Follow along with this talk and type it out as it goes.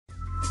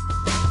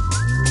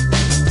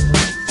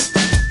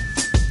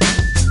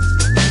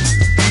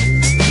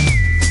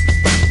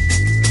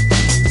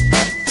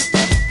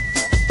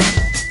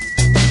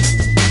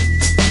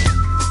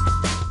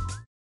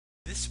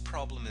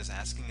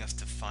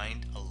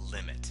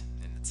limit.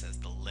 And it says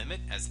the limit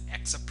as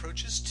x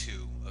approaches 2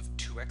 of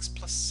 2x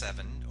plus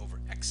 7 over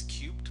x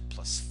cubed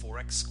plus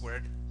 4x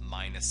squared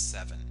minus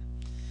 7.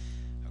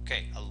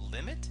 Okay, a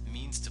limit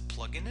means to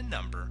plug in a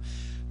number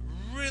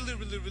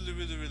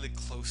really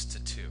close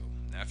to 2.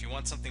 Now if you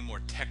want something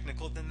more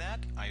technical than that,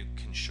 I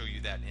can show you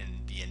that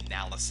in the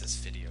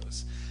analysis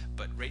videos.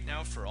 But right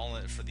now, for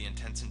the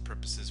intents and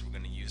purposes we're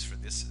going to use for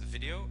this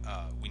video,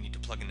 we need to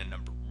plug in a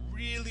number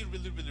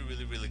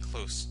really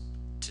close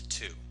to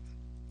 2.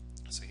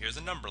 So here's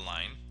a number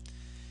line,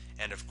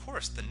 and of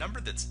course the number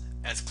that's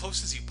as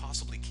close as you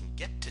possibly can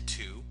get to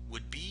 2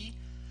 would be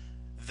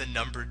the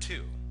number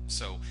 2.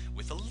 So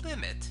with a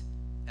limit,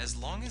 as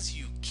long as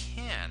you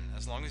can,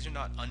 as long as you're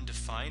not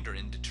undefined or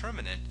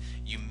indeterminate,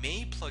 you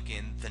may plug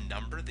in the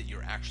number that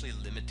you're actually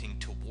limiting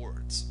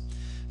towards.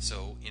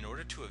 So in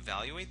order to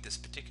evaluate this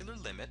particular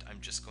limit,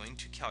 I'm just going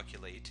to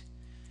calculate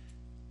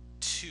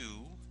 2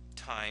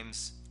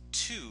 times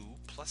 2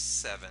 plus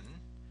 7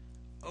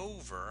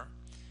 over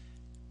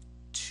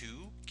 2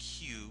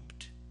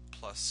 cubed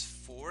plus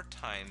 4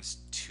 times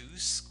 2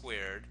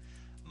 squared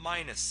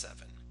minus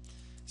 7.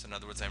 So in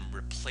other words, I'm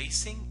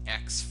replacing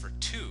x for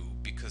 2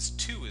 because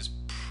 2 is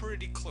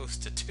pretty close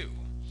to 2.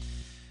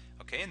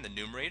 Okay, in the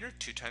numerator,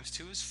 2 times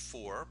 2 is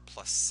 4,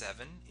 plus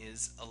 7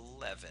 is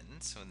 11.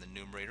 So in the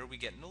numerator we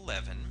get an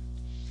 11.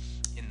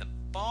 In the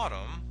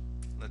bottom,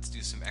 let's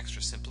do some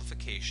extra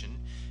simplification.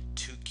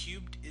 2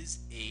 cubed is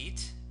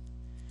 8.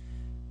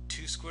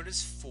 2 squared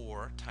is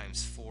 4,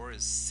 times 4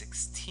 is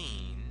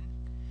 16,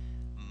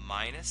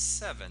 minus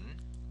 7.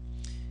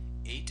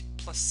 8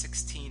 plus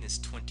 16 is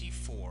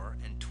 24,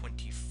 and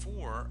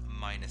 24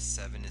 minus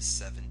 7 is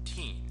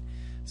 17.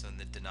 So in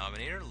the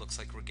denominator, it looks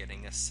like we're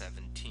getting a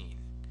 17.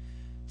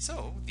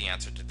 So the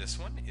answer to this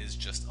one is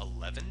just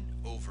 11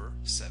 over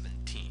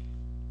 17.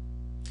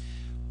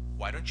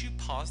 Why don't you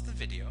pause the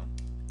video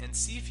and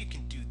see if you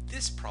can do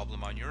this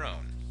problem on your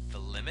own. The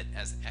limit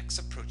as x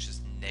approaches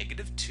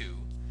negative 2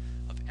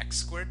 of x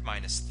squared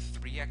minus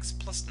 3x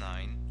plus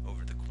 9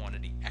 over the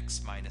quantity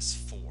x minus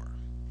 4.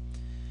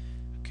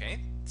 Okay,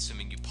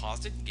 assuming you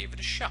paused it and gave it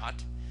a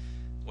shot,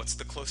 what's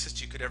the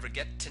closest you could ever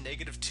get to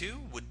negative 2?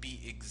 Would be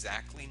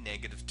exactly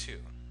negative 2.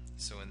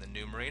 So in the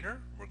numerator,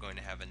 we're going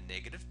to have a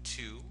negative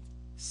 2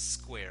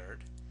 squared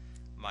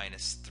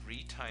minus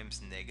 3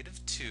 times negative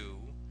 2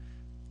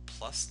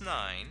 plus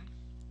 9.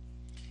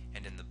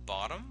 And in the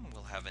bottom,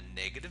 we'll have a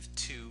negative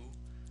 2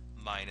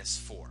 minus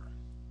 4.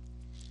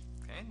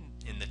 Okay,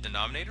 in the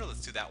denominator,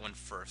 let's do that one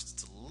first.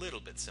 It's a little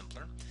bit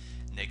simpler.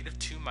 Negative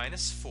 2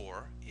 minus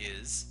 4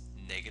 is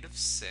negative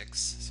 6.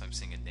 So I'm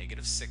seeing a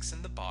negative 6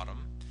 in the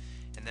bottom.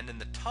 And then in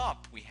the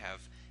top, we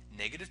have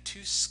negative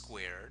 2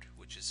 squared,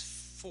 which is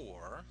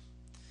 4,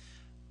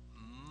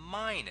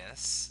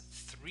 minus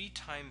 3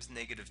 times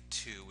negative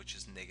 2, which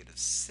is negative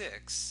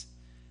 6,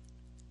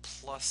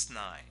 plus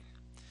 9.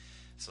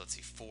 So let's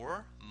see,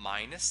 4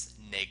 minus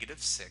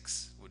negative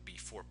 6 would be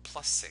 4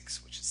 plus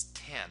 6, which is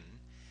 10.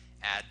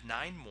 Add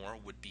 9 more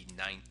would be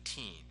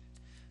 19.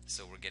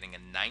 So we're getting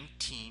a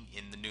 19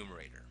 in the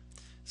numerator.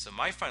 So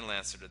my final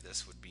answer to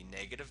this would be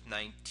negative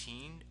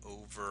 19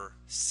 over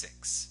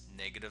 6,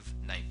 negative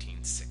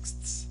 19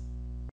 sixths.